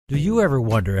Do you ever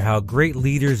wonder how great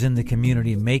leaders in the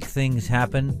community make things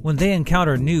happen? When they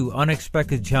encounter new,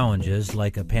 unexpected challenges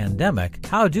like a pandemic,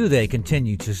 how do they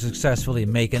continue to successfully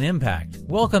make an impact?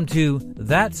 Welcome to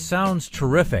That Sounds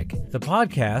Terrific, the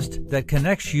podcast that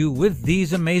connects you with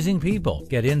these amazing people.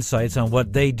 Get insights on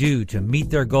what they do to meet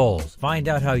their goals, find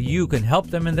out how you can help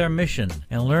them in their mission,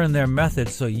 and learn their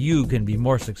methods so you can be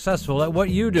more successful at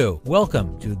what you do.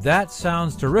 Welcome to That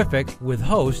Sounds Terrific with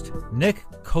host Nick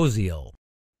Koziel.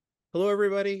 Hello,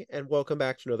 everybody, and welcome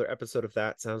back to another episode of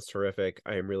That Sounds Terrific.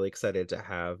 I am really excited to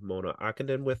have Mona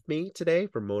Ockenden with me today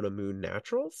from Mona Moon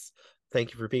Naturals.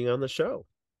 Thank you for being on the show.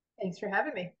 Thanks for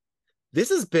having me. This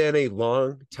has been a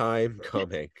long time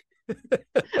coming.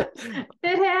 It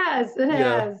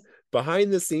has.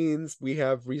 Behind the scenes, we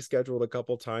have rescheduled a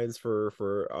couple times for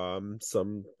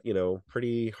some,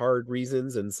 pretty hard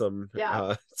reasons and some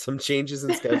changes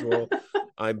in schedule.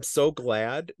 I'm so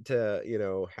glad to,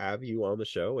 have you on the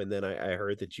show. And then I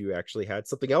heard that you actually had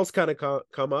something else kind of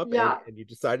come up and you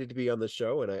decided to be on the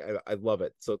show, and I love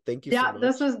it. So thank you so much.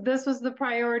 This was the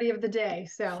priority of the day.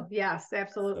 So yes,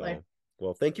 absolutely.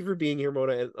 Well, thank you for being here,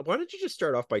 Mona. And why don't you just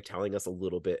start off by telling us a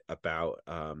little bit about,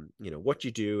 what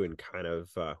you do and kind of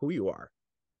who you are?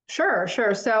 Sure.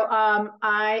 So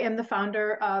I am the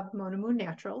founder of Mona Moon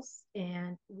Naturals,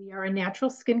 and we are a natural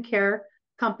skincare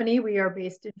company. We are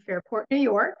based in Fairport, New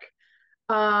York.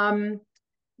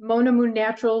 Mona Moon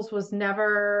Naturals was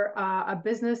never a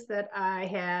business that I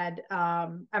had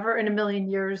ever in a million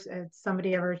years. If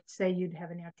somebody ever say you'd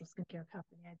have a natural skincare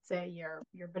company, I'd say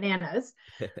you're bananas.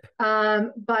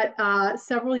 But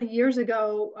several years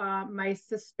ago, my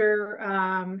sister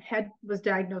was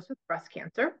diagnosed with breast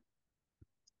cancer.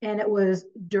 And it was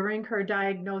during her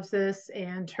diagnosis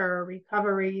and her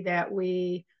recovery that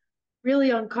we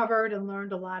really uncovered and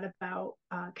learned a lot about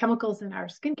chemicals in our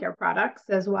skincare products,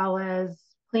 as well as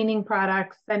cleaning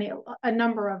products, and a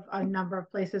number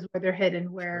of places where they're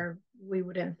hidden where we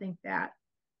wouldn't think that.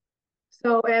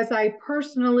 So as I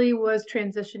personally was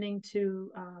transitioning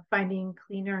to finding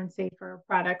cleaner and safer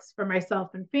products for myself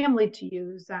and family to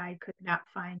use, I could not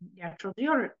find natural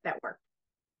deodorant that worked.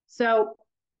 So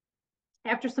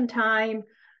after some time,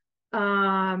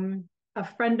 a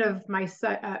friend of my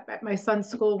son at my son's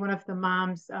school, one of the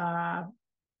moms,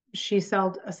 she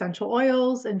sold essential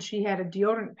oils, and she had a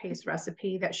deodorant paste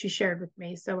recipe that she shared with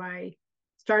me. So I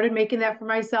started making that for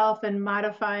myself and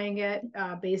modifying it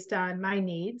based on my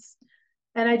needs.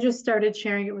 And I just started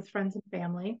sharing it with friends and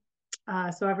family.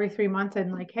 So every 3 months,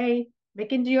 I'm like, hey,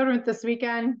 making deodorant this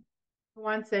weekend,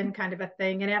 once in kind of a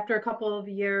thing. And after a couple of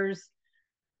years,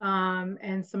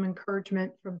 and some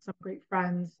encouragement from some great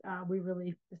friends, we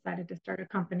really decided to start a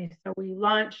company. So we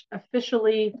launched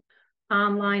officially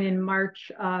online in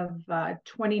March of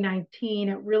 2019.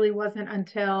 It really wasn't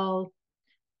until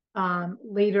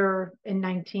later in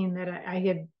 19 that I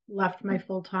had left my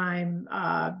full-time,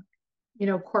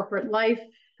 corporate life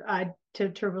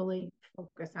to really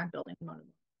focus on building Mona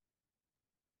Moon.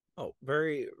 Oh,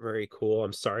 very, very cool.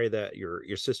 I'm sorry that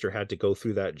your sister had to go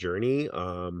through that journey.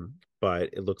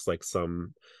 But it looks like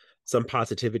some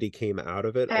positivity came out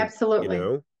of it.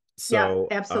 Absolutely. So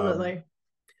yeah, absolutely.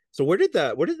 So where did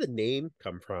the name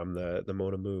come from, the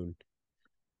Mona Moon?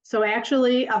 So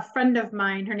actually, a friend of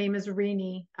mine, her name is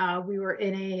Rini. We were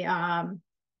in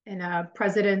a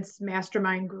president's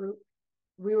mastermind group.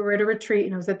 We were at a retreat,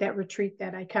 and it was at that retreat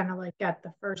that I kind of like got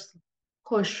the first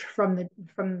push from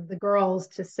the girls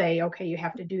to say, okay, you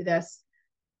have to do this.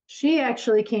 She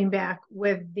actually came back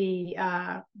with the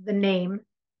name,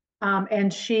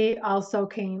 and she also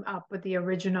came up with the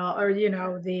original, or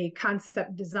the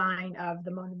concept design of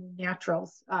the Mona Moon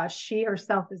Naturals. She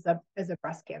herself is a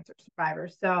breast cancer survivor,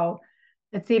 so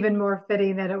it's even more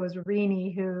fitting that it was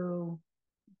Rini who,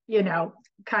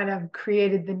 kind of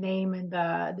created the name and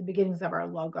the beginnings of our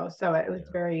logo. So it was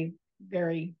very,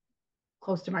 very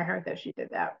close to my heart that she did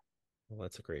that. Well,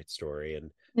 that's a great story,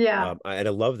 and and I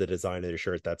love the design of your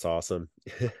shirt. That's awesome.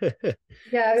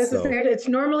 It's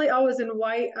normally always in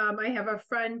white. I have a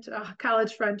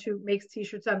college friend, who makes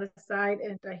T-shirts on the side,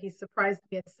 and he surprised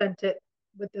me and sent it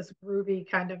with this groovy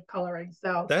kind of coloring.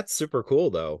 So that's super cool,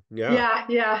 though.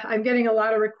 Yeah. I'm getting a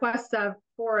lot of requests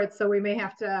for it, so we may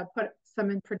have to put some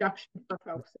in production for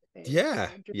folks.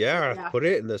 Put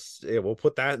it in this. We'll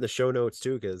put that in the show notes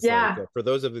too, because for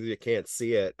those of you that can't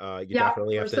see it, you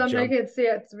definitely have to jump. Somebody can see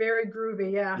it. It's very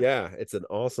groovy. It's an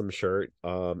awesome shirt,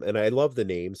 and I love the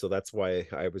name, so that's why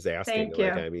I was asking. Thank you.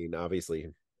 I mean, obviously,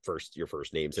 your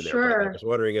first name's in there, but I was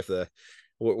wondering if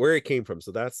where it came from.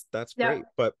 So that's great.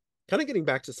 But kind of getting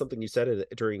back to something you said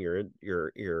during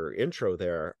your intro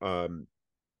there,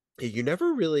 you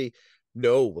never really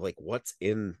know like what's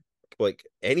in like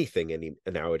anything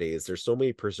nowadays, there's so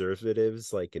many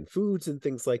preservatives like in foods and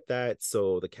things like that.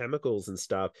 So the chemicals and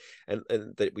stuff and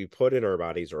that we put in our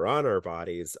bodies or on our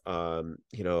bodies, are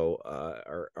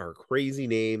crazy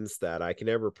names that I can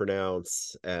never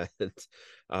pronounce. And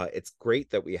it's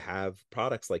great that we have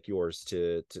products like yours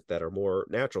to that are more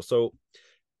natural. So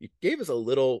you gave us a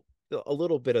little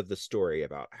bit of the story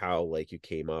about how like you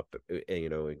came up,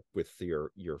 with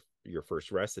your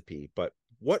first recipe, but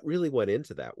what really went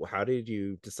into that? Well, how did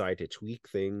you decide to tweak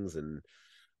things, and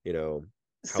how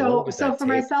long did that for take?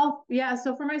 myself,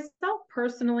 so for myself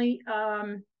personally,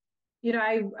 I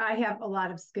have a lot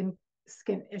of skin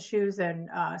issues and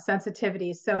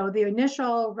sensitivity. So the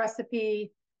initial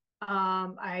recipe,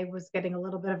 I was getting a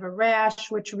little bit of a rash,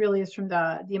 which really is from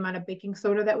the amount of baking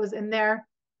soda that was in there.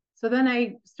 So then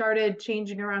I started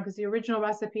changing around because the original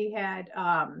recipe had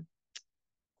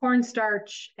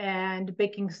cornstarch and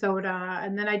baking soda.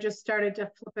 And then I just started to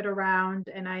flip it around,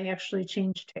 and I actually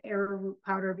changed to arrowroot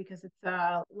powder because it's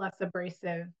a less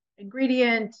abrasive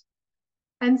ingredient,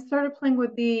 and started playing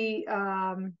with the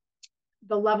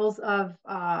levels of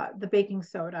the baking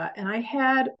soda. And I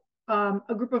had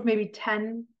a group of maybe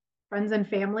 10 friends and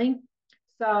family.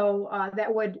 So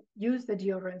that would use the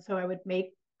deodorant. So I would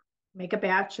make a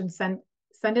batch and send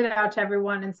it out to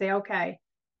everyone and say, okay,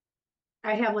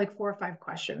 I have like 4 or 5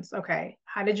 questions. Okay,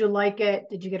 how did you like it?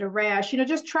 Did you get a rash?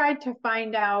 Just tried to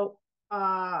find out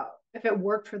if it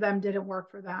worked for them, didn't work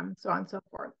for them, so on and so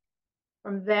forth.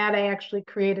 From that, I actually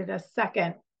created a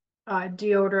second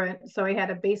deodorant. So I had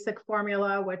a basic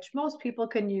formula, which most people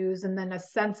can use, and then a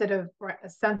sensitive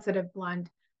blend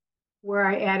where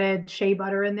I added shea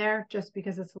butter in there just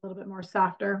because it's a little bit more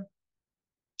softer.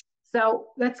 So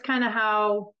that's kind of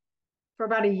how, for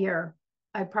about a year,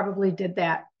 I probably did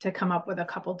that to come up with a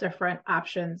couple different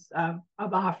options of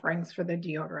offerings for the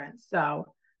deodorant.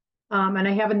 So, and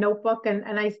I have a notebook,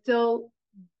 and I still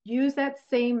use that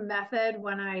same method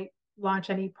when I launch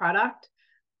any product.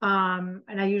 And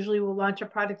I usually will launch a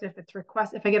product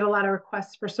if I get a lot of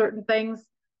requests for certain things.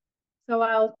 So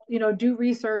I'll, do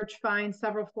research, find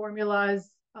several formulas,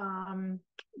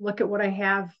 look at what I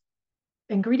have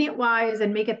ingredient wise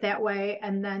and make it that way,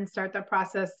 and then start the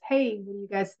process. Hey, what do you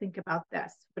guys think about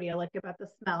this? What do you like about the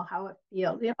smell, how it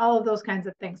feels, all of those kinds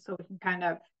of things, so we can kind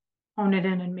of hone it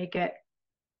in and make it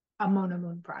a Mona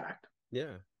Moon product.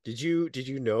 Yeah. Did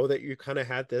you know that you kind of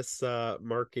had this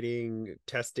marketing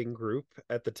testing group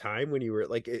at the time when you were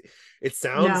like it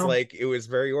sounds like it was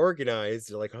very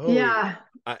organized. You're like, oh yeah,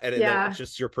 and that's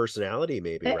just your personality,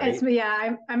 maybe, right?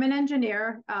 I'm an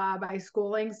engineer by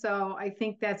schooling, so I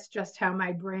think that's just how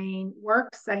my brain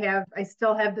works. I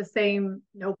still have the same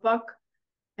notebook,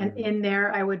 and in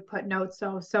there I would put notes.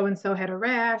 So and so had a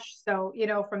rash, so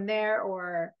from there.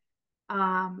 Or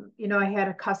I had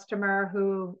a customer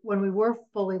who, when we were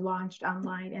fully launched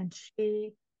online, and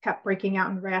she kept breaking out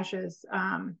in rashes,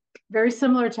 very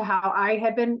similar to how I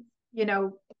had been,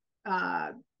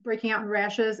 breaking out in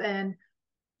rashes. And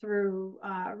through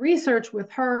research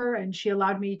with her, and she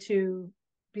allowed me to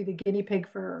be the guinea pig,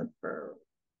 for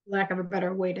lack of a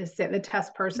better way to say, the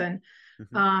test person.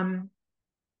 A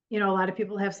lot of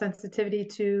people have sensitivity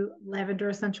to lavender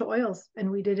essential oils,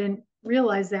 and we didn't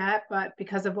realize that, but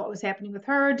because of what was happening with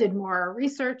her, did more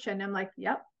research, and I'm like,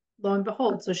 yep, lo and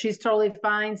behold. So she's totally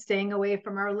fine staying away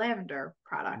from our lavender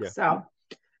products. Yeah.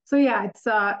 So yeah,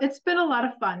 it's been a lot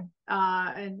of fun,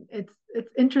 and it's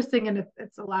interesting, and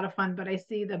it's a lot of fun, but I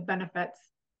see the benefits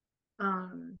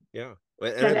that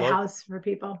it has for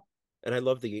people. And I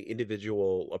love the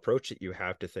individual approach that you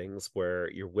have to things, where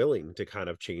you're willing to kind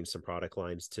of change some product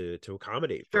lines to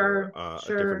accommodate for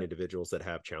different individuals that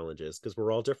have challenges, because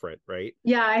we're all different, right?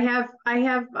 Yeah, I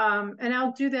have, and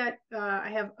I'll do that. I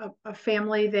have a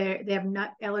family. They have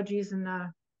nut allergies,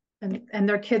 and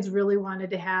their kids really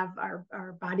wanted to have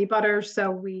our body butter,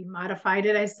 so we modified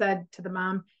it. I said to the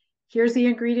mom, here's the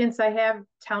ingredients I have.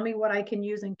 Tell me what I can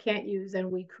use and can't use,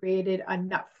 and we created a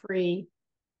nut-free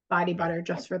body butter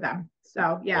just for them.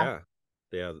 So yeah,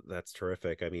 that's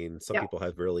terrific. I mean, some people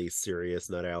have really serious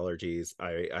nut allergies.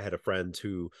 I had a friend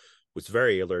who was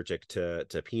very allergic to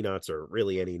peanuts, or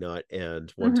really any nut,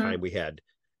 and one time we had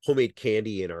homemade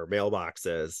candy in our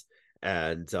mailboxes,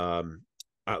 and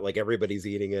like everybody's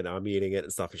eating it, I'm eating it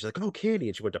and stuff, and she's like, oh, candy,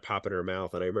 and she went to pop it in her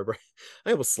mouth, and I remember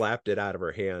I almost slapped it out of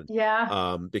her hand,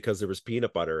 because there was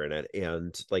peanut butter in it.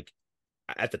 And like,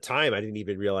 at the time, I didn't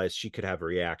even realize she could have a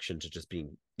reaction to just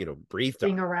being, breathed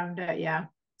being around it. Yeah.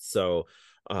 So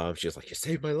she was like, you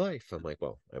saved my life. I'm like,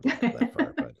 well, I won't go that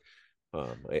far,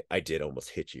 but I did almost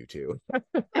hit you too.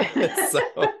 So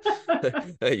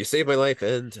you saved my life,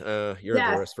 and you're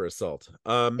under arrest for assault.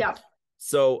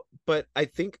 So, but I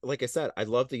think, like I said, I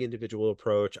love the individual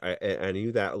approach. I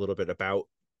knew that a little bit about,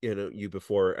 you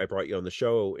before I brought you on the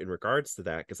show in regards to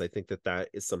that, because I think that that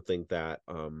is something that,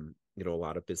 a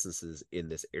lot of businesses in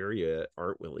this area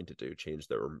aren't willing to do, change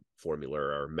their formula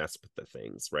or mess with the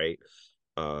things, right?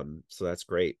 So that's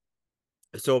great.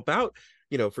 So about,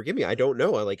 forgive me, I don't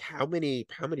know, like how many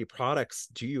products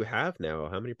do you have now?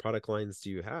 How many product lines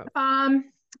do you have?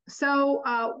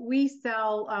 We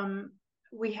sell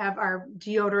we have our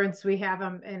deodorants. We have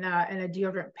them in a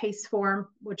deodorant paste form,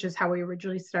 which is how we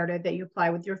originally started, that you apply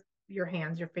with your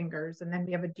hands, your fingers, and then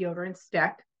we have a deodorant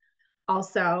stick.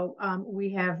 Also,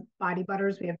 we have body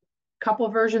butters. We have a couple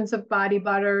versions of body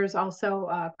butters, also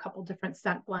a couple different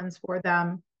scent blends for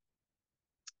them.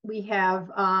 We have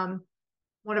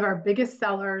one of our biggest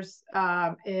sellers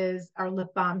is our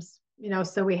lip balms.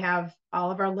 So we have all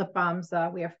of our lip balms.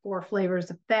 We have 4 flavors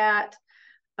of that.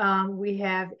 We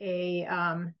have this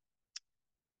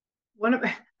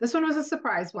one was a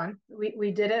surprise one.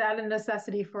 We did it out of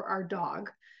necessity for our dog.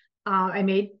 I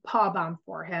made paw balm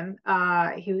for him.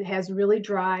 He has really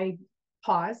dry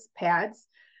pads,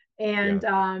 and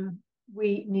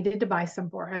we needed to buy some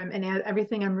for him. And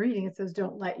everything I'm reading, it says,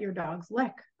 don't let your dogs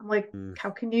lick. I'm like,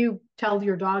 how can you tell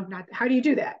your dog not? How do you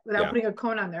do that without putting a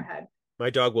cone on their head?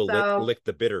 My dog will lick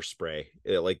the bitter spray.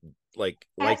 It likes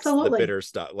the bitter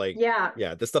stuff.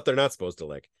 The stuff they're not supposed to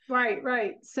lick.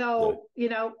 Right. So,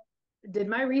 did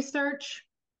my research,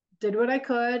 did what I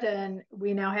could, and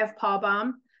we now have paw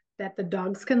balm that the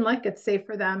dogs can lick. It's safe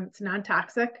for them. It's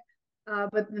non-toxic.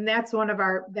 But that's one of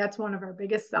our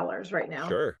biggest sellers right now.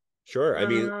 Sure. I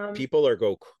mean, people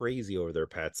go crazy over their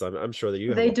pets. I'm sure that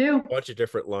you have a bunch of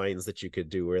different lines that you could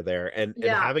do there, and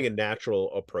having a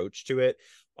natural approach to it,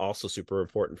 also super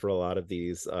important for a lot of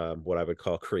these what I would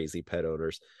call crazy pet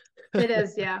owners. It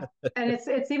is, yeah. And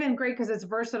it's even great because it's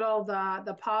versatile.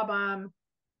 The paw balm,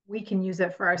 we can use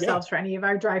it for ourselves for any of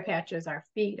our dry patches, our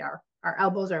feet, our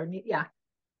elbows,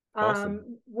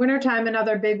 Awesome. Wintertime,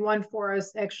 another big one for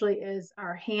us actually is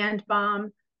our hand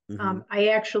balm. I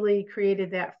actually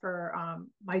created that for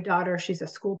my daughter. She's a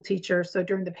school teacher. So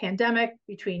during the pandemic,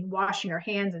 between washing her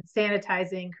hands and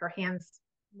sanitizing, her hands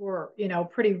were,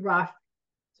 pretty rough.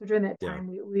 So during that time,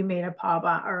 we made a paw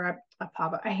balm or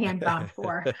a hand balm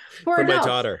for my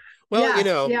daughter. Well, you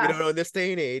don't know, in this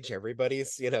day and age,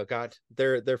 everybody's, got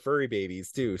their furry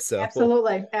babies too. So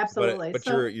absolutely. But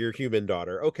so, your human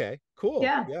daughter. Okay, cool.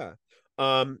 Yeah.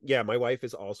 My wife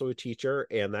is also a teacher,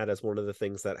 and that is one of the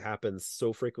things that happens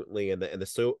so frequently. And the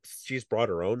soap, she's brought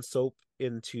her own soap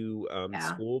into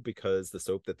school because the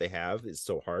soap that they have is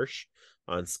so harsh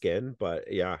on skin. But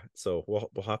so we'll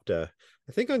have to.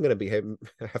 I think I'm going to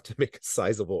have to make a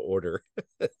sizable order.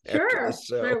 Sure.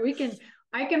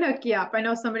 I can hook you up. I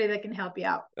know somebody that can help you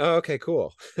out. Oh, okay,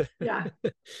 cool. Yeah.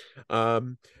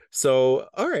 So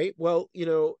all right. Well,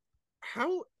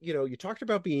 how, you talked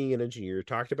about being an engineer, you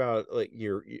talked about a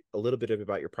little bit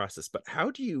about your process, but how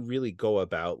do you really go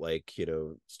about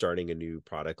starting a new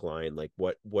product line? Like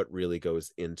what really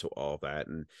goes into all that,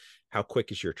 and how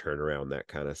quick is your turnaround, that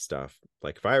kind of stuff?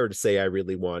 Like if I were to say I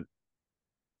really want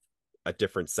a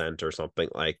different scent or something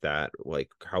like that, like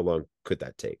how long could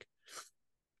that take?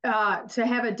 To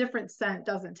have a different scent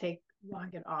doesn't take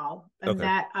long at all. And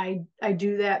that I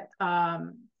do that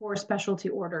for specialty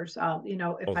orders. If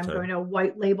I'm going to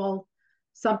white label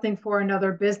something for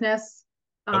another business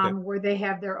where they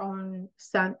have their own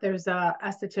scent. There's a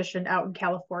esthetician out in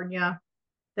California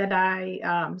that I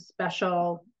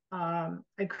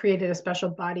created a special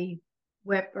body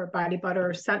whip or body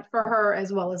butter scent for her,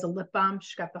 as well as a lip balm.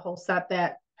 She's got the whole set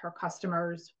that her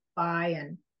customers buy,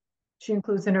 and she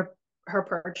includes in her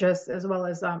purchase, as well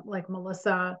as like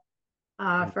Melissa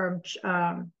from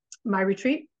My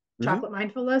Retreat, Chocolate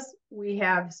Mindfulness. We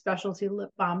have specialty lip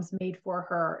balms made for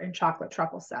her in chocolate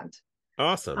truffle scent.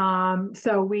 Awesome.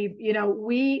 So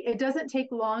it doesn't take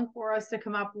long for us to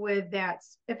come up with that.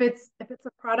 If it's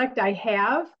a product I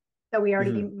have that we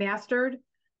already mastered,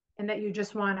 and that you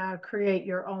just want to create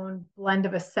your own blend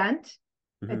of a scent,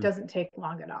 it doesn't take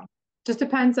long at all. Just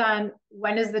depends on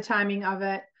when is the timing of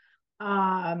it.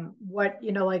 What,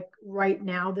 like right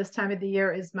now, this time of the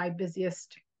year is my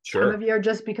busiest time of year,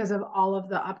 just because of all of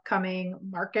the upcoming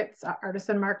markets,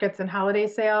 artisan markets and holiday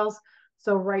sales.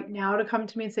 So right now, to come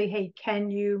to me and say, hey, can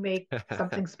you make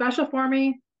something special for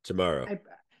me tomorrow?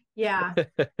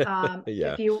 So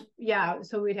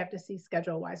we'd have to see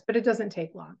schedule wise, but it doesn't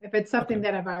take long. If it's something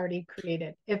that I've already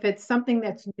created, if it's something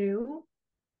that's new,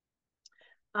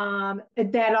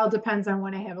 that all depends on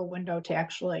when I have a window to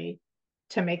actually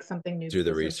to make something new. Do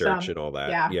the research and all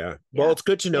that. Yeah. Well, Yeah. it's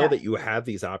good to know that you have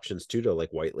these options too, to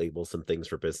like white label some things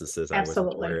for businesses. I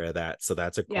wasn't aware of that. So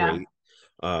that's a great,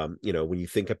 you know, when you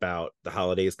think about the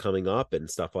holidays coming up and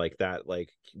stuff like that, like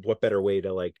what better way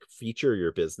to like feature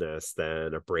your business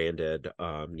than a branded,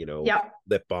 you know,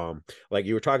 lip balm. Like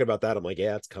you were talking about that. I'm like,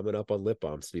 yeah, it's coming up on lip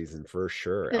balm season for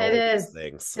sure. It is.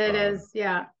 Things. It is.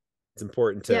 Yeah. It's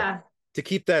important to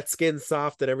keep that skin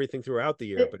soft and everything throughout the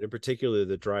year, but in particular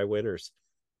the dry winters.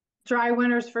 Dry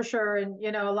winters for sure. And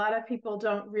you know, a lot of people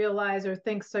don't realize or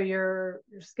think so. Your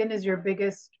skin is your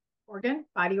biggest organ,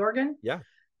 body organ. Yeah.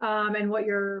 And what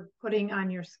you're putting on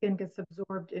your skin gets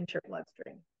absorbed into your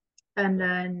bloodstream. And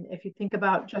then if you think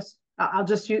about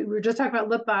we're just talking about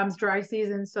lip balms, dry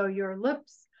season. So your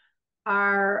lips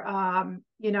are,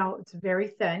 you know, it's very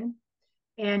thin,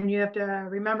 and you have to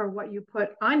remember what you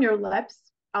put on your lips.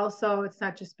 Also, it's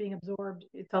not just being absorbed,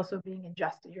 it's also being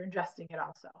ingested. You're ingesting it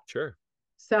also. Sure.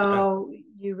 So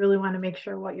you really want to make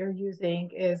sure what you're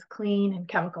using is clean and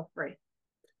chemical free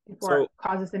before it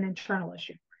causes an internal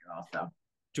issue for you also.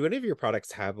 Do any of your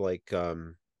products have like,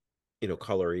 you know,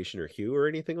 coloration or hue or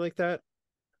anything like that?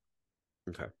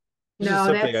 Okay. This is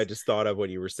something I just thought of when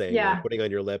you were saying like, putting on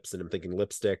your lips, and I'm thinking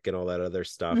lipstick and all that other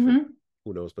stuff.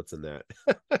 Who knows what's in that?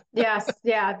 Yes.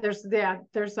 Yeah. There's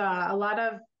a lot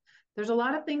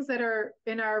of things that are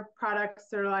in our products.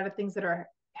 There are a lot of things that are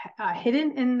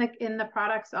hidden in the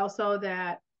products also,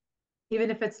 that even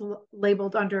if it's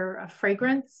labeled under a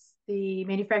fragrance, the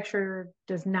manufacturer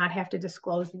does not have to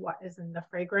disclose what is in the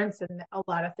fragrance, and a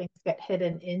lot of things get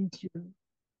hidden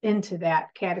into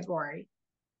that category.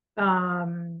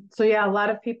 So yeah, a lot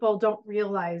of people don't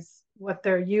realize what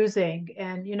they're using,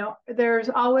 and you know, there's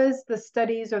always the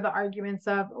studies or the arguments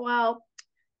of, well,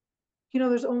 you know,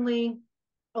 there's only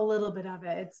a little bit of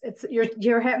it. It's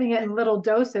you're having it in little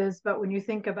doses, but when you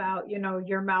think about, you know,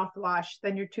 your mouthwash,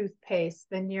 then your toothpaste,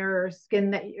 then your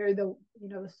skin, that you're the, you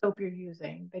know, the soap you're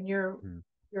using, then your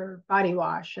body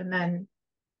wash, and then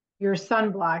your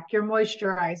sunblock, your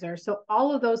moisturizer. So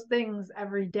all of those things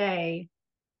every day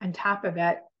on top of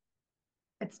it,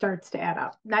 it starts to add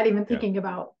up. Not even thinking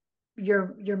about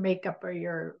your makeup or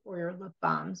your lip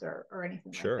balms or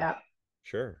anything like that.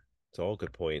 Sure. It's all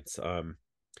good points.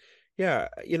 Yeah,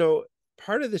 you know,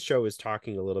 part of the show is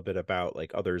talking a little bit about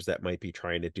like others that might be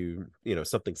trying to do, you know,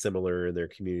 something similar in their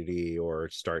community or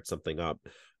start something up.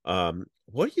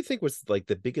 What do you think was like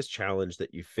the biggest challenge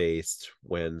that you faced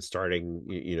when starting,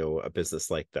 you know, a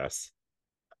business like this?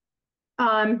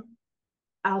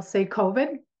 I'll say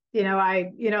COVID. You know,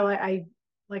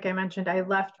 like I mentioned, I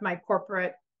left my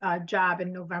corporate job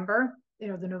in November, you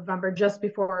know, the November just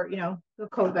before, you know, the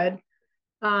COVID.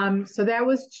 So that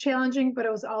was challenging, but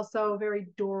it was also very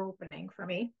door opening for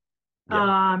me.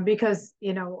 Because,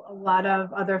 you know, a lot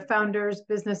of other founders,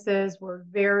 businesses were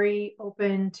very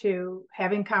open to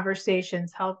having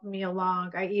conversations, helping me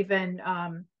along. I even,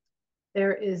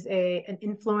 there is an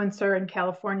influencer in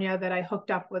California that I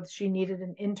hooked up with. She needed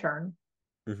an intern.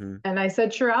 And I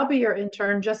said, sure, I'll be your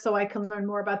intern just so I can learn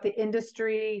more about the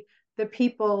industry, the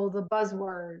people, the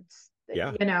buzzwords,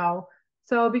 you know.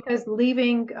 So because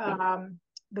leaving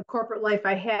the corporate life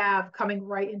I have, coming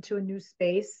right into a new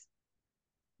space,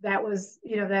 that was,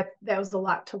 you know, that was a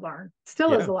lot to learn.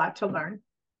 Still is a lot to learn.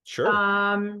 Sure.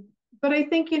 But I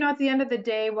think, you know, at the end of the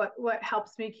day, what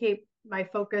helps me keep my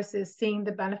focus is seeing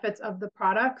the benefits of the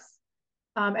products,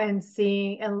 and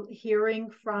seeing and hearing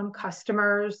from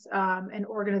customers and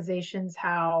organizations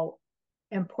how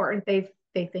important they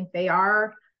think they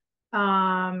are,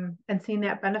 and seeing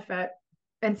that benefit.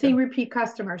 And seeing repeat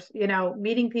customers, you know,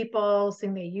 meeting people,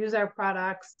 seeing they use our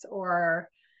products, or,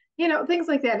 you know, things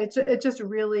like that. It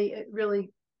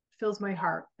really fills my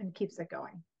heart and keeps it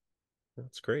going.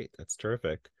 That's great. That's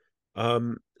terrific.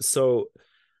 So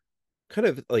kind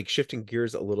of like shifting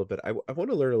gears a little bit, I want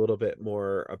to learn a little bit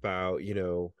more about, you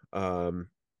know,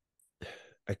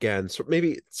 again, so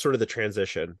maybe sort of the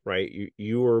transition, right?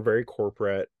 You were very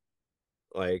corporate.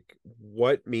 Like,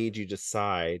 what made you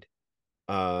decide,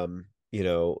 you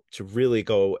know, to really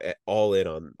go all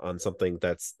in on something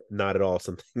that's not at all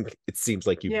something it seems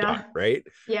like you've done, right?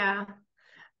 Yeah.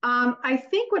 I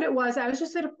think what it was, I was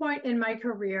just at a point in my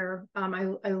career.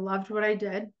 I loved what I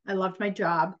did. I loved my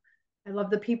job. I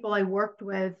loved the people I worked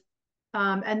with.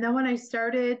 And then when I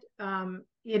started,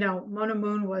 you know, Mona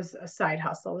Moon was a side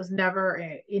hustle. It was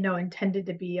never, you know, intended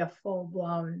to be a full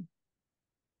blown.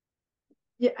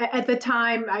 Yeah, at the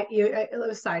time, it was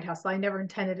a side hustle. I never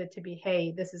intended it to be,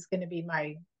 hey, this is going to be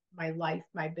my life,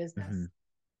 my business.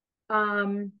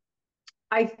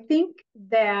 I think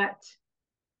that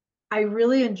I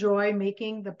really enjoy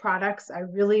making the products. I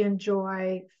really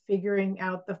enjoy figuring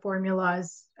out the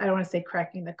formulas. I don't want to say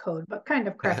cracking the code, but kind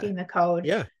of cracking the code.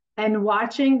 Yeah. And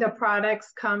watching the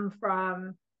products come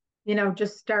from,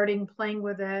 just starting playing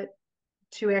with it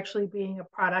to actually being a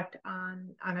product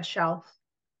on a shelf.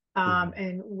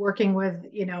 And working with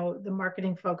the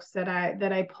marketing folks that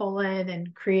I pull in,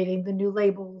 and creating the new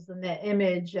labels and the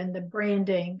image and the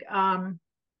branding.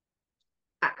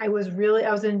 I was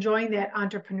enjoying that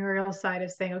entrepreneurial side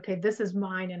of saying, okay, this is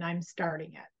mine and I'm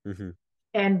starting it. Mm-hmm.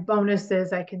 And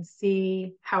bonuses, I can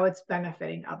see how it's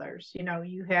benefiting others.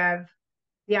 You have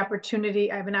the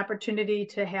opportunity, I have an opportunity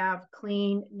to have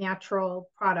clean, natural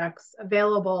products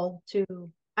available to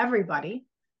everybody.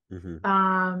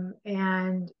 Mm-hmm.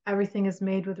 And everything is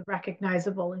made with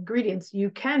recognizable ingredients. You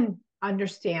can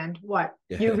understand what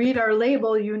you read our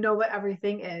label, you know what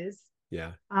everything is.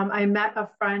 Yeah. I met a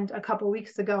friend a couple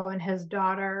weeks ago, and his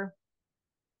daughter,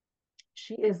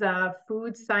 she is a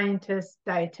food scientist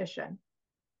dietitian.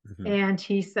 Mm-hmm. And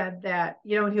he said that,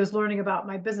 when he was learning about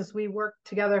my business, we worked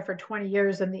together for 20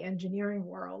 years in the engineering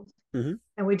world. Mm-hmm.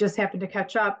 And we just happened to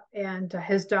catch up. And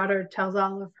his daughter tells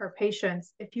all of her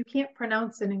patients, if you can't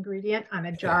pronounce an ingredient on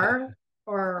a jar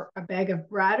or a bag of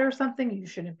bread or something, you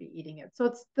shouldn't be eating it.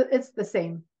 So it's the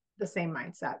same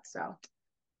mindset. So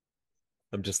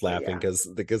I'm just laughing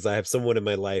because I have someone in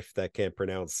my life that can't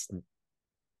pronounce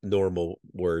normal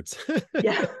words.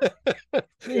 Yeah.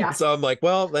 Yeah. So I'm like,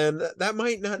 well, then that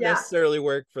might not necessarily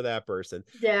work for that person.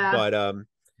 Yeah.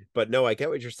 But no, I get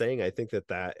what you're saying. I think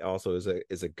that also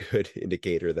is a good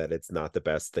indicator that it's not the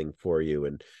best thing for you.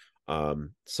 And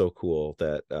so cool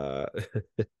that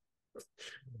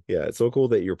yeah, it's so cool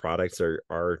that your products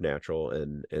are natural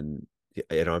and you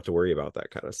don't have to worry about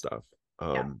that kind of stuff.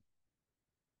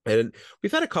 And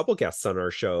we've had a couple guests on our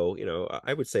show.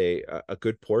 I would say a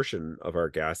good portion of our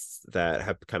guests that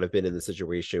have kind of been in the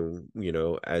situation,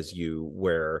 as you,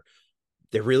 where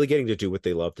they're really getting to do what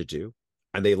they love to do.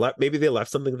 And maybe they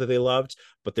left something that they loved,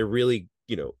 but they're really,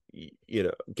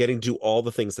 getting to do all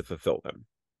the things that fulfill them.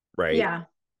 Right. Yeah.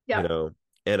 Yeah.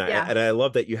 And I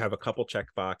love that you have a couple check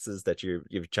boxes that you're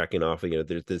checking off.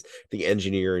 There's the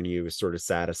engineer in you is sort of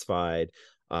satisfied.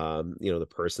 The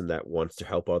person that wants to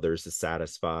help others is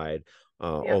satisfied.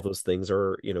 All those things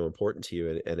are, important to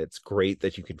you. And it's great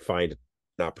that you can find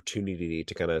an opportunity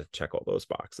to kind of check all those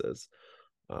boxes.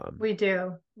 We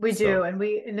do.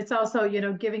 And it's also,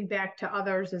 giving back to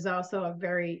others is also a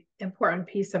very important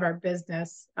piece of our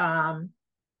business.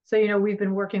 So, we've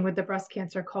been working with the Breast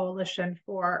Cancer Coalition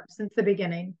since the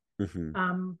beginning.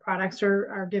 Mm-hmm. Products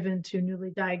are given to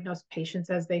newly diagnosed patients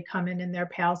as they come in their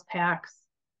PALS packs.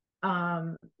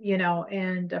 And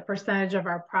a percentage of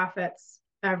our profits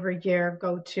every year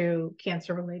go to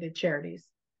cancer-related charities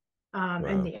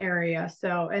in the area.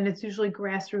 So, and it's usually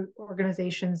grassroots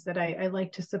organizations that I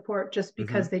like to support, just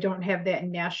because they don't have that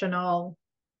national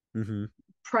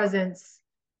presence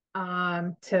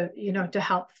to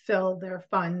help fill their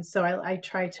funds. So I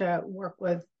try to work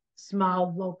with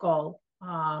small local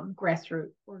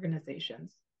grassroots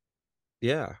organizations.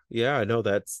 Yeah, I know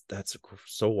that's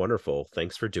so wonderful.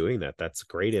 Thanks for doing that. That's a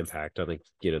great impact on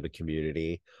the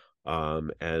community,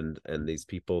 and these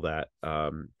people that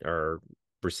are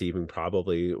receiving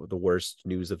probably the worst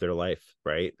news of their life,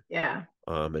 right? Yeah.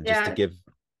 And just to give,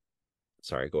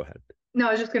 sorry, go ahead. No,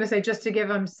 I was just going to say, just to give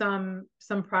them some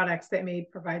products that may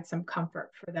provide some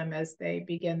comfort for them as they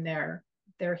begin their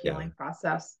healing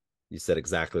process. You said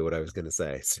exactly what I was going to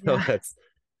say. So that's.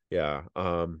 Yeah.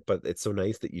 But it's so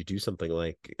nice that you do something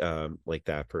like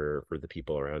that for the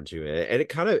people around you. And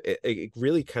it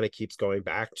really kind of keeps going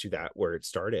back to that where it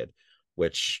started,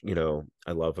 which,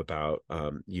 I love about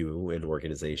you and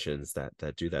organizations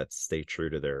that do that, stay true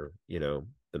to their,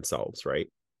 themselves, right?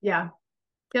 Yeah.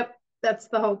 Yep. That's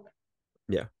the hope.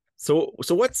 Yeah. So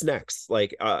what's next?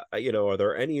 Like, are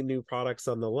there any new products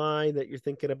on the line that you're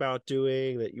thinking about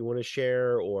doing that you want to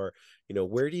share, or,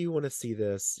 where do you want to see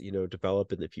this,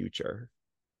 develop in the future?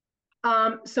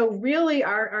 So really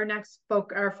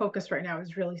our focus right now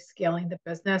is really scaling the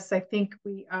business. I think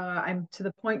I'm to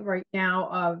the point right now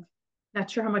of not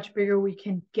sure how much bigger we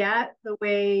can get the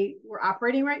way we're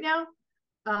operating right now.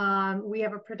 We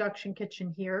have a production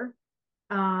kitchen here,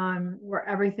 where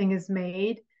everything is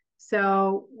made.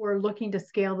 So we're looking to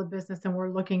scale the business, and we're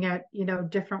looking at,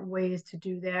 different ways to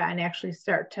do that and actually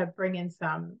start to bring in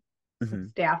some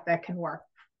staff that can work,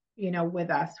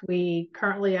 with us. I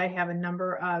have a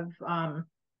number of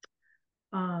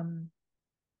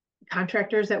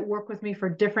contractors that work with me for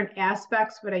different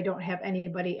aspects, but I don't have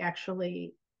anybody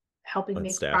actually helping on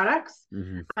make staff. Products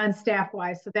on staff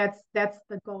wise. So that's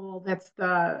the goal. That's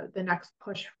the next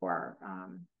push for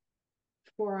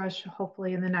for us.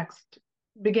 Hopefully in the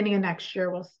beginning of next year,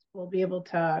 we'll be able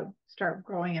to start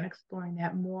growing and exploring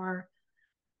that more.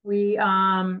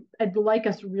 I'd like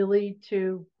us really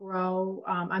to grow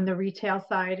on the retail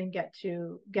side and get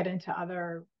into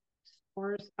other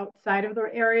stores outside of the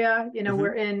area.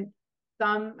 We're in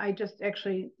some. I just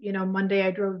actually, Monday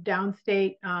I drove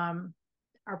downstate.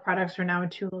 Our products are now in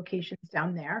 2 locations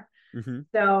down there.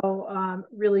 So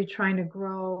really trying to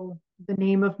grow the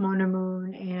name of Mona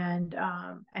Moon and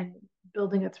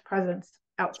building its presence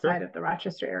outside of the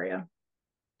Rochester area.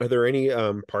 Are there any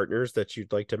partners that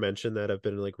you'd like to mention that have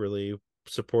been like really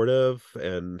supportive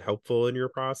and helpful in your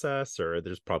process? Or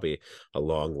there's probably a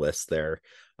long list there.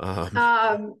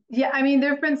 Yeah, I mean,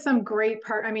 there've been some great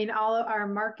all of our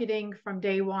marketing from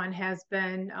day one has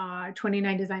been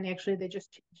 29 Design. Actually, they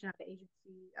just changed out the agency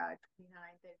 29.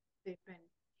 They've been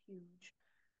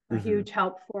a huge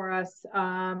help for us.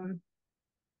 And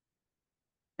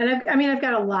I've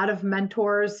got a lot of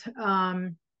mentors.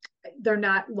 They're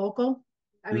not local.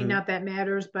 Not that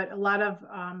matters, but a lot of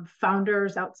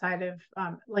founders outside of,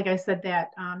 like I said, that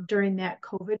during that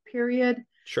COVID period,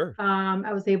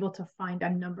 I was able to find a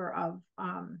number of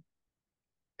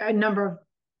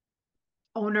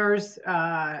owners,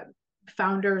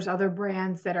 founders, other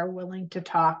brands that are willing to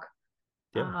talk.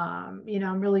 I'm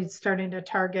really starting to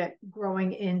target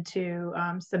growing into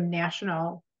some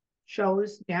national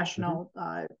shows,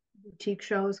 boutique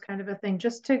shows, kind of a thing,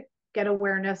 just to get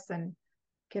awareness and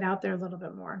get out there a little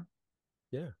bit more.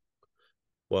 Yeah.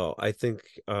 Well, I think,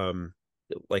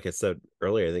 like I said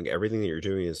earlier, I think everything that you're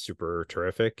doing is super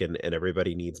terrific, and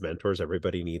everybody needs mentors.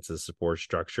 Everybody needs a support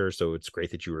structure. So it's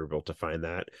great that you were able to find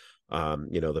that.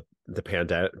 The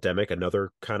pandemic,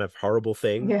 another kind of horrible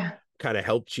thing, kind of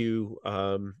helped you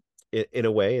in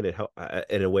a way, and it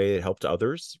helped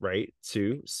others, right,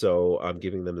 too. So I'm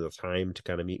giving them the time to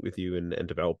kind of meet with you and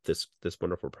develop this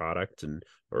wonderful product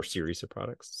or series of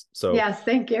products. So yes,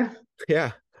 thank you.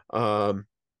 Yeah.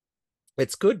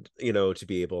 It's good, to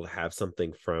be able to have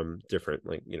something from different,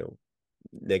 like,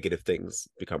 negative things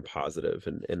become positive.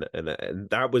 And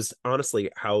that was honestly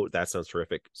how That Sounds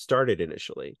Terrific started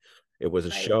initially. It was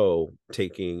a show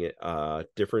taking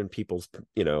different people's,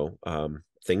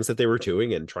 things that they were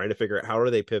doing and trying to figure out how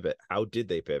did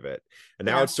they pivot. And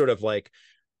now it's sort of like,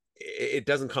 it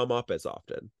doesn't come up as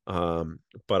often.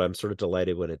 But I'm sort of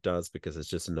delighted when it does, because it's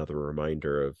just another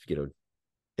reminder of,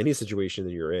 any situation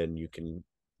that you're in, you can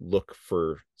look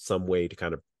for some way to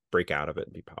kind of break out of it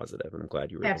and be positive. And I'm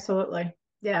glad you were absolutely.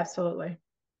 Yeah, absolutely.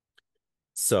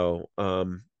 So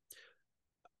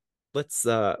let's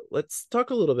talk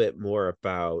a little bit more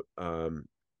about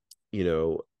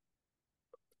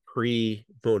pre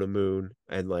Mona Moon,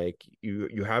 and like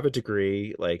you have a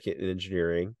degree like in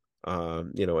engineering,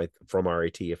 from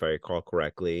RIT, if I recall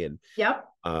correctly. And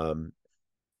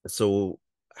so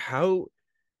how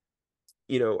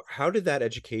did that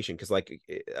education, because like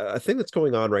a thing that's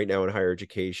going on right now in higher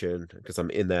education, because I'm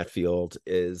in that field,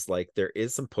 is like there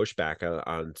is some pushback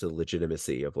onto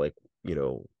legitimacy of like,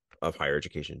 of higher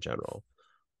education in general.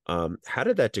 How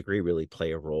did that degree really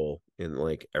play a role in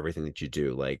like everything that you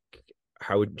do? Like,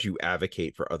 how would you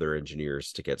advocate for other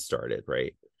engineers to get started,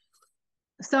 right?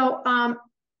 So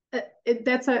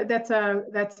that's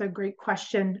a great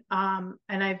question. And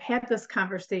I've had this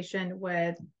conversation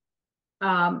with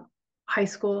high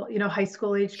school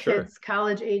age kids,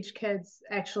 college age kids.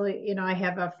 Actually, I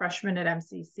have a freshman at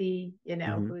MCC, and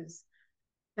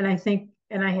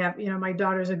I have, my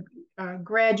daughter's a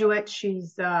graduate.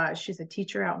 She's a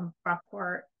teacher out in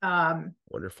Rockport.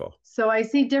 Wonderful. So I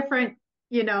see different,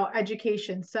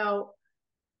 education. So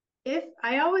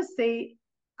I always say,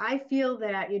 I feel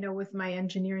that, with my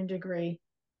engineering degree,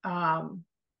 I'm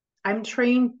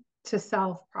trained to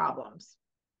solve problems,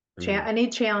 any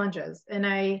challenges. And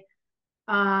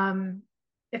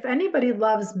if anybody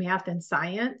loves math and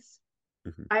science,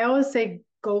 I always say,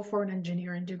 go for an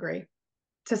engineering degree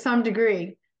to some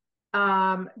degree,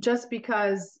 just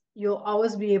because you'll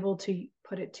always be able to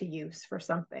put it to use for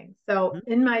something. So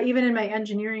even in my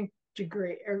engineering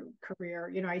degree or career,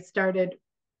 I started,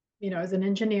 as an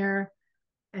engineer,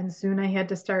 and soon I had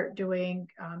to start doing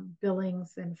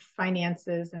billings and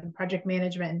finances and project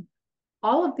management,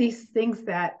 all of these things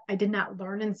that I did not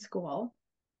learn in school.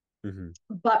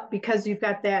 But because you've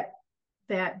got that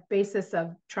basis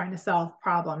of trying to solve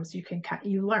problems, you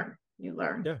learn.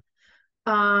 Yeah.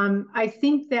 I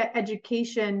think that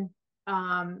education,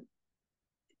 going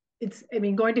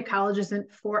to college isn't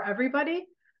for everybody,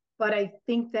 but I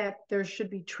think that there should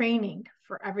be training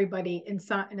for everybody in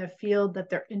a field that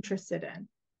they're interested in.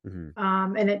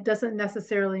 And it doesn't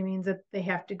necessarily mean that they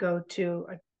have to go to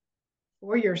a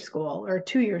 4-year school or a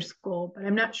 2-year school, but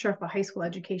I'm not sure if a high school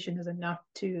education is enough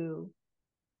to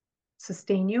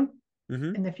sustain you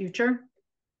in the future.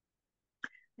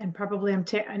 And probably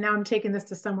now I'm taking this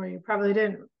to somewhere you probably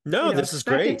didn't this is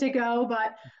great. Expect it to go,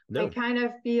 but I kind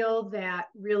of feel that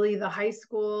really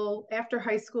after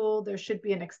high school, there should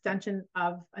be an extension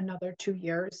of another 2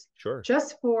 years. Sure.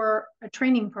 Just for a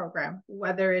training program,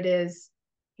 whether it is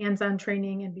hands-on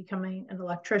training and becoming an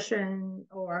electrician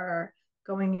or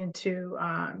going into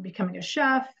becoming a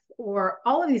chef, or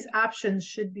all of these options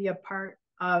should be a part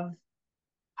of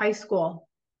high school.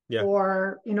 Yeah.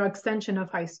 Or, extension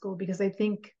of high school, because I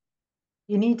think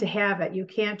you need to have it. You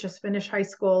can't just finish high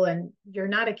school and you're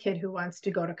not a kid who wants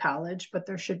to go to college, but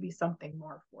there should be something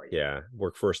more for you. Yeah.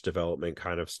 Workforce development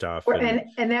kind of stuff.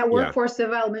 And that workforce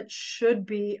development should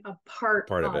be a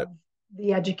part of it.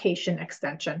 The education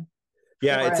extension.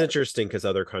 Yeah, it's interesting because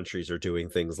other countries are doing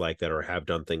things like that or have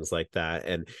done things like that.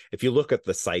 And if you look at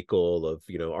the cycle of,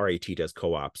 RIT does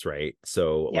co-ops, right?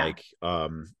 So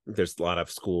there's a lot of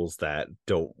schools that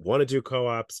don't want to do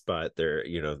co-ops, but there's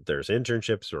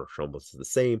internships or almost the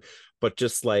same. But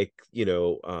just like,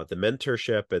 the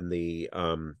mentorship and the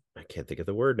I can't think of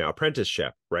the word now,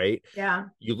 apprenticeship, right? Yeah.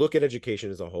 You look at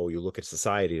education as a whole, you look at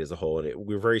society as a whole, and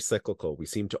we're very cyclical. We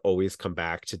seem to always come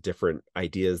back to different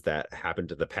ideas that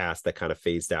happened in the past that kind of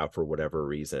phased out for whatever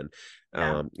reason.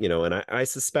 Yeah. And I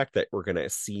suspect that we're going to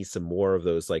see some more of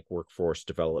those like workforce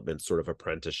development sort of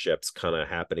apprenticeships kind of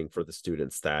happening for the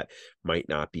students that might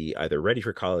not be either ready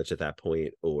for college at that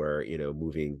point or,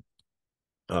 moving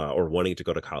or wanting to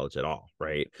go to college at all.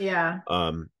 Right. Yeah.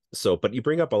 But you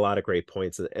bring up a lot of great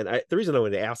points. And the reason I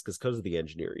wanted to ask is because of the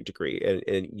engineering degree.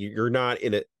 And you're not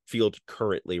in a field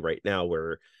currently right now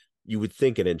where you would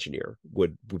think an engineer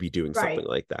would be doing something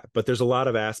like that. But there's a lot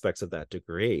of aspects of that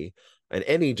degree, and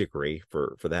any degree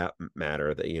for that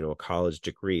matter, that, a college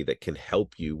degree that can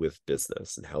help you with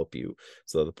business and help you.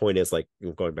 So the point is, like,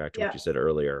 going back to what you said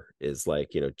earlier, is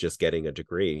like, just getting a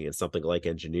degree in something like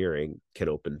engineering can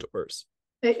open doors.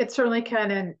 It certainly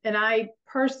can. And I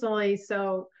personally,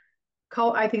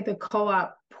 I think the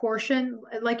co-op portion,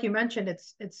 like you mentioned,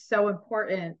 it's so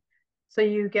important. So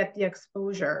you get the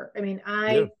exposure. I mean,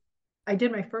 I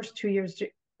did my first 2 years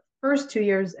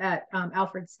at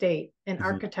Alfred State in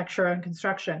architecture and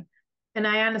construction. And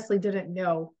I honestly didn't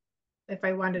know if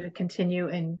I wanted to continue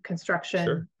in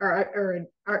construction or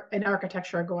in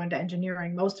architecture or go into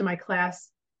engineering. Most of my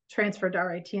class transferred to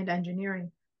RIT and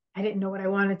engineering. I didn't know what I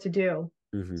wanted to do.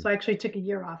 So I actually took a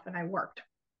year off and I worked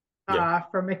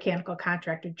for a mechanical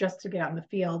contractor just to get out in the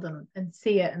field and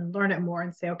see it and learn it more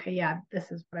and say, okay, yeah,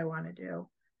 this is what I want to do.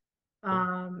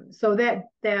 So that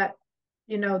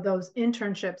those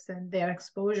internships and that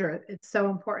exposure, it's so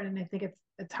important. And I think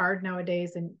it's hard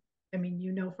nowadays. And I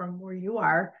mean, from where you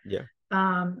are,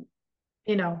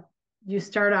 you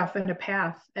start off in a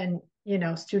path and,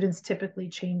 students typically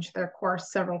change their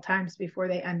course several times before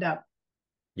they end up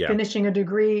finishing a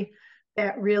degree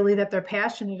that they're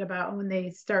passionate about. And when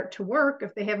they start to work,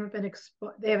 if they haven't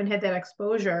had that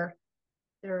exposure,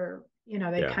 they're,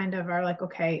 they kind of are like,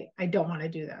 okay, I don't want to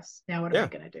do this. Now what am I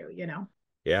going to do?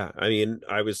 Yeah. I mean,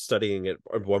 I was studying at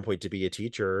one point to be a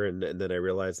teacher. And then I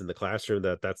realized in the classroom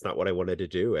that that's not what I wanted to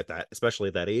do especially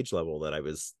at that age level that I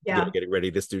was getting ready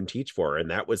to student teach for.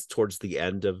 And that was towards the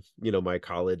end of, my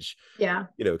college,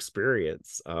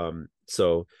 experience.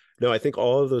 So no, I think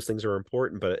all of those things are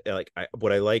important, but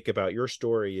what I like about your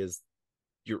story is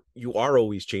you are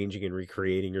always changing and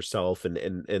recreating yourself.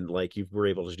 And like you were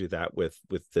able to do that with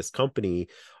this company,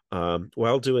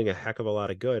 while doing a heck of a lot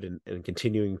of good and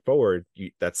continuing forward.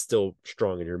 That's still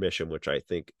strong in your mission, which I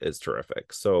think is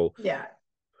terrific. So,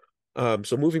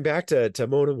 so moving back to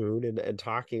Mona Moon and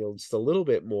talking just a little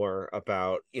bit more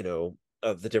about,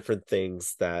 of the different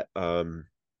things that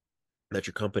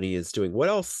your company is doing. What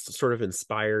else sort of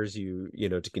inspires you,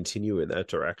 to continue in that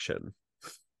direction?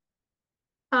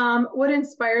 What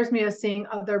inspires me is seeing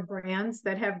other brands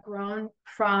that have grown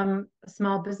from a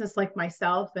small business like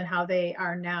myself and how they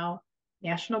are now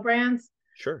national brands.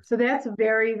 Sure. So that's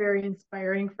very, very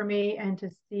inspiring for me, and to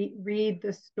read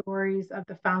the stories of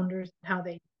the founders, how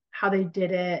they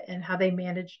did it and how they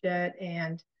managed it,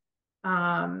 and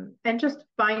just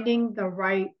finding the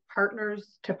right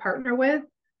partners to partner with.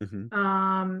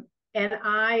 And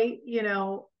I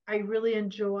really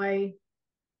enjoy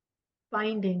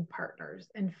finding partners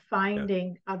and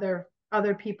finding other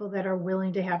people that are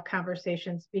willing to have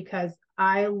conversations, because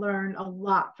I learn a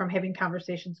lot from having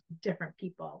conversations with different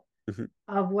people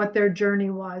of what their journey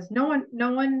was. No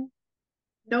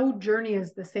journey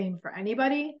is the same for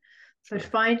anybody, but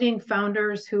finding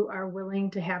founders who are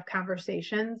willing to have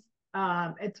conversations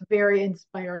It's very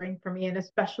inspiring for me, and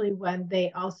especially when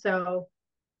they also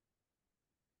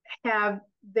have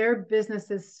their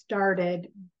businesses started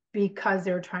because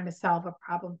they were trying to solve a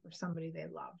problem for somebody they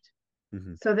loved.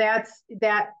 Mm-hmm. So that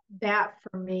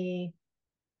for me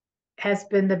has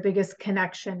been the biggest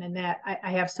connection, and that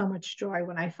I have so much joy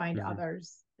when I find mm-hmm.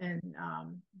 others and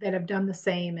that have done the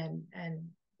same, and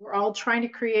we're all trying to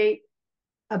create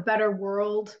a better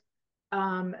world.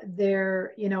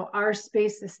 Our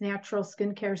space, this natural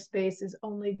skincare space, is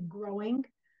only growing.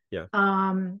 Yeah.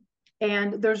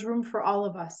 And there's room for all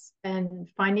of us, and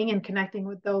finding and connecting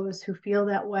with those who feel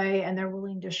that way and they're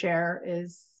willing to share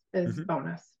is mm-hmm.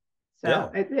 bonus.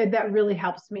 So yeah. That really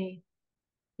helps me.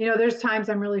 There's times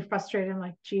I'm really frustrated. I'm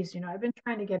like, geez, I've been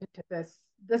trying to get into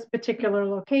this particular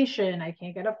location. I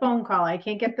can't get a phone call. I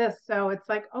can't get this. So it's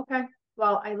like, okay,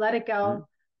 well, I let it go. Mm-hmm.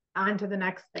 On to the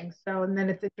next thing. So, and then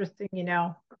it's interesting,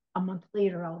 a month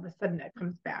later, all of a sudden it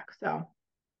comes back. So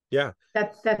yeah,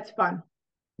 that's fun.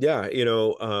 Yeah.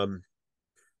 It's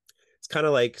kind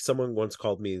of like someone once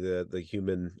called me the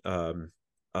human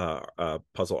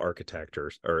puzzle architect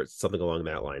or something along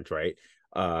that lines. Right.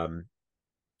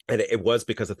 And it was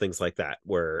because of things like that,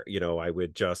 where, I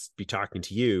would just be talking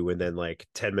to you, and then like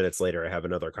 10 minutes later, I have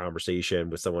another conversation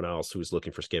with someone else who's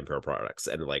looking for skincare products,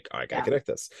 and like, I gotta connect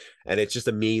this. And it's just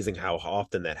amazing how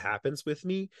often that happens with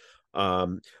me.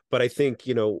 But I think,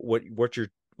 what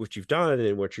you've done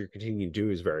and what you're continuing to do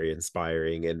is very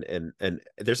inspiring. And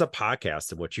there's a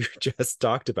podcast in what you just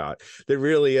talked about that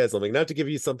really is, I'm like, not to give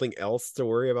you something else to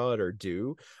worry about or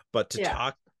do, but to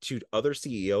talk to other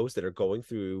CEOs that are going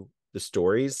through the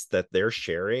stories that they're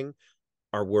sharing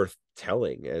are worth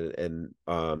telling. And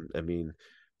I mean,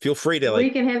 feel free to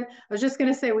I was just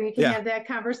going to say, we can have that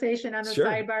conversation on the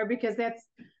sidebar, because that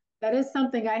is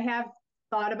something I have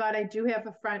thought about. I do have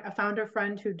a founder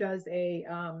friend who does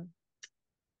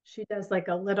she does like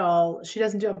she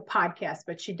doesn't do a podcast,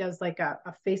 but she does like a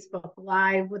Facebook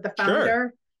Live with the founder.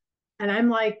 Sure. And I'm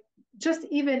like, just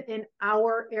even in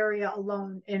our area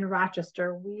alone in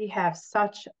Rochester, we have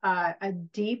such a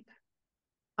deep,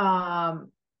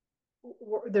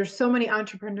 there's so many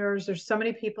entrepreneurs, there's so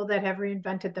many people that have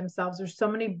reinvented themselves, there's so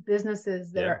many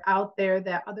businesses that are out there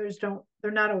that others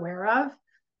they're not aware of.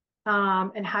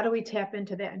 And how do we tap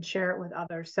into that and share it with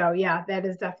others? So yeah, that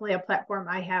is definitely a platform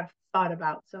I have thought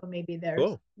about. So maybe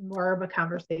there's more of a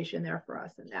conversation there for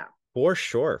us in that. For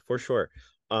sure.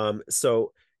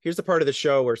 So here's the part of the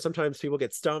show where sometimes people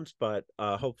get stumped, but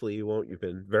hopefully you won't. You've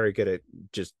been very good at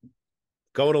just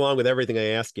going along with everything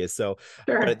I ask you. So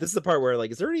but this is the part where,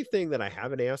 like, is there anything that I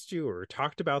haven't asked you or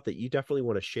talked about that you definitely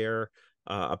want to share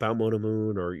about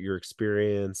Moon or your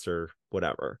experience or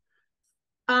whatever?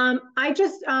 I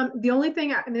just the only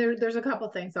thing there's a couple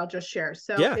things I'll just share.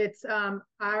 So it's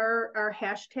our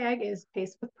hashtag is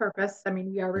Pace with Purpose. I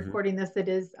mean, we are recording this. It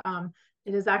is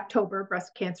October,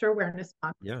 Breast Cancer Awareness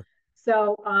Month. Yeah.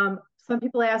 So some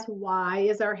people ask, why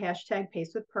is our hashtag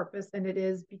Pace with Purpose? And it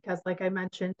is because, like I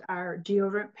mentioned, our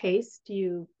deodorant paste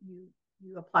you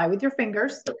apply with your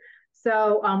fingers.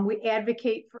 So we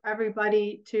advocate for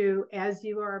everybody to, as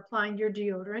you are applying your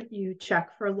deodorant, you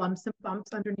check for lumps and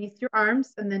bumps underneath your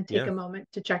arms, and then take a moment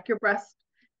to check your breast.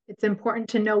 It's important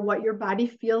to know what your body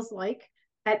feels like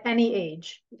at any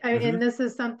age. And this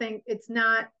is something, it's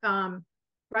not,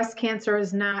 breast cancer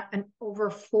is not an over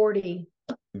 40.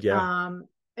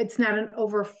 It's not an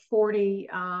over 40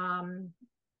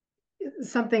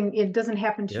 something. It doesn't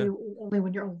happen to you only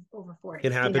when you're over 40. It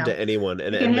can happen to anyone,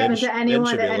 and it can happen to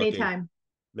anyone at any time.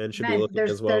 Men should be looking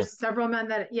as well. There's several men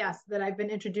that I've been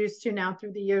introduced to now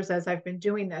through the years as I've been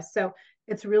doing this. So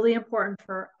it's really important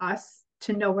for us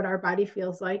to know what our body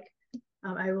feels like.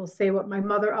 I will say what my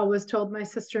mother always told my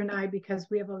sister and I, because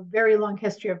we have a very long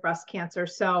history of breast cancer.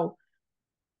 So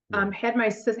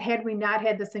had we not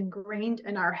had this ingrained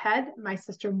in our head, my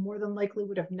sister more than likely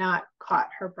would have not caught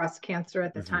her breast cancer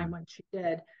at the time when she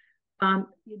did.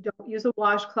 You don't use a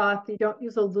washcloth, you don't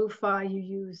use a loofah, you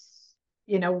use,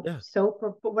 soap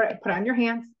or put on your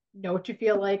hands, know what you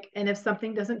feel like. And if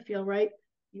something doesn't feel right,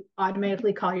 you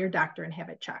automatically call your doctor and have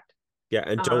it checked. Yeah.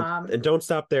 And don't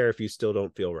stop there if you still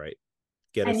don't feel right.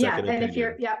 Get a second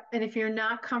opinion. And if you're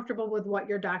not comfortable with what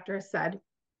your doctor has said,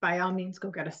 by all means,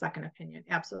 go get a second opinion.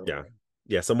 Absolutely.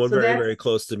 Yeah. Someone very, very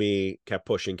close to me kept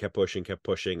pushing.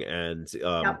 And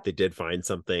they did find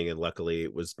something, and luckily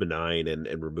it was benign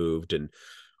and removed.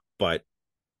 But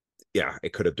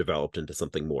it could have developed into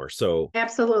something more. So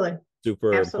absolutely.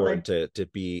 Super important to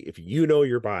be, if you know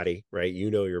your body, right?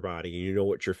 You know your body, you know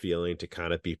what you're feeling, to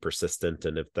kind of be persistent.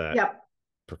 And if that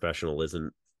professional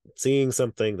isn't seeing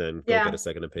something, then go get a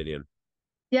second opinion.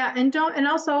 Yeah. And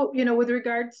also, with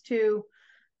regards to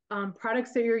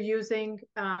products that you're using.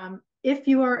 If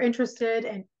you are interested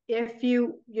and if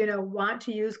you want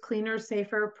to use cleaner,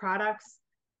 safer products,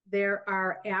 there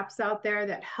are apps out there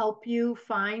that help you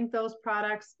find those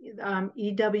products.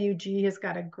 EWG has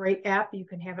got a great app. You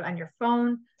can have it on your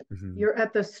phone. Mm-hmm. You're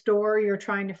at the store, you're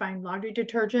trying to find laundry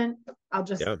detergent. I'll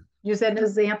just use that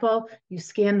as an example. You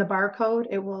scan the barcode,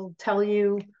 it will tell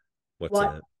you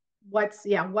what's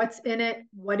in it,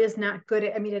 what is not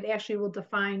good. I mean, it actually will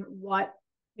define what,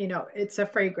 it's a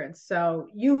fragrance. So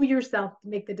you yourself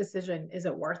make the decision. Is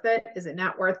it worth it? Is it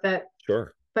not worth it?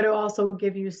 Sure. But it'll also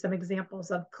give you some examples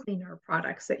of cleaner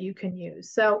products that you can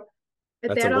use. So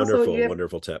that's a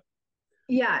wonderful tip.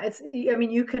 Yeah,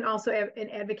 you can also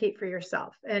advocate for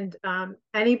yourself. And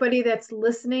anybody that's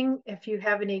listening, if you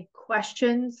have any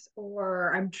questions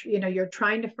or you're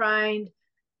trying to find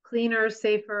cleaner,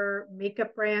 safer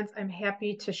makeup brands, I'm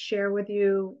happy to share with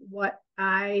you what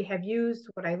I have used,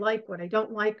 what I like, what I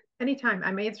don't like. Anytime.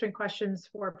 I'm answering questions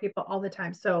for people all the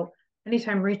time. So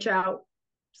anytime, reach out.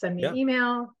 Send me an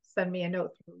email, send me a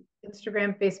note through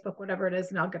Instagram, Facebook, whatever it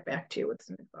is, and I'll get back to you with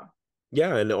some info.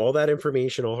 Yeah, and all that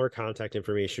information, all her contact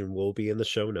information will be in the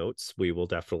show notes. We will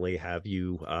definitely have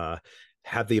you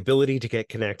have the ability to get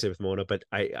connected with Mona, but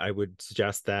I would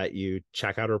suggest that you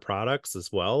check out her products as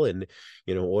well and,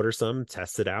 order some,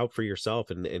 test it out for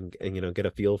yourself and get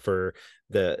a feel for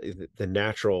the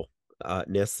natural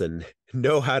ness and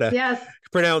know how to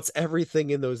pronounce everything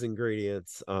in those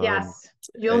ingredients.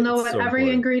 You'll know what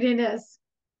every ingredient is.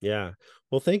 Yeah.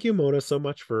 Well, thank you, Mona, so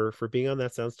much for being on.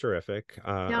 That sounds terrific.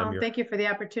 Thank you for the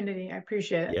opportunity. I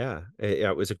appreciate it. Yeah,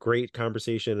 it was a great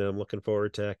conversation, and I'm looking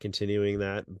forward to continuing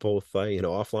that both,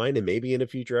 offline and maybe in a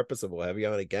future episode we'll have you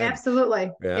on again. Absolutely.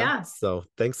 Yeah. So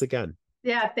thanks again.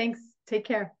 Yeah. Thanks. Take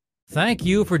care. Thank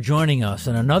you for joining us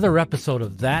in another episode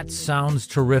of That Sounds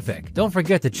Terrific. Don't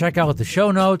forget to check out the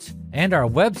show notes and our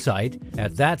website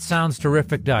at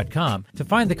thatsoundsterrific.com to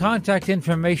find the contact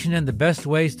information and the best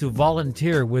ways to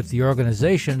volunteer with the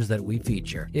organizations that we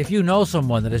feature. If you know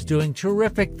someone that is doing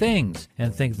terrific things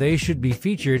and think they should be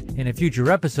featured in a future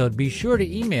episode, be sure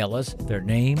to email us their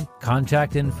name,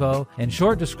 contact info, and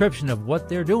short description of what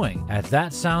they're doing at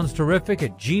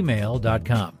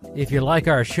thatsoundsterrific@gmail.com. If you like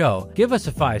our show, give us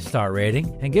a 5-star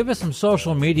rating and give us some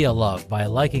social media love by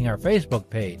liking our Facebook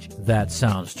page, That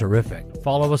Sounds Terrific.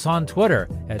 Follow us on Twitter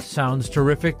at Sounds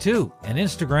Terrific too, and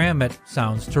Instagram at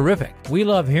Sounds Terrific. We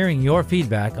love hearing your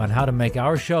feedback on how to make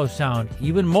our show sound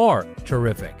even more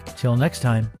terrific. Till next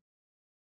time.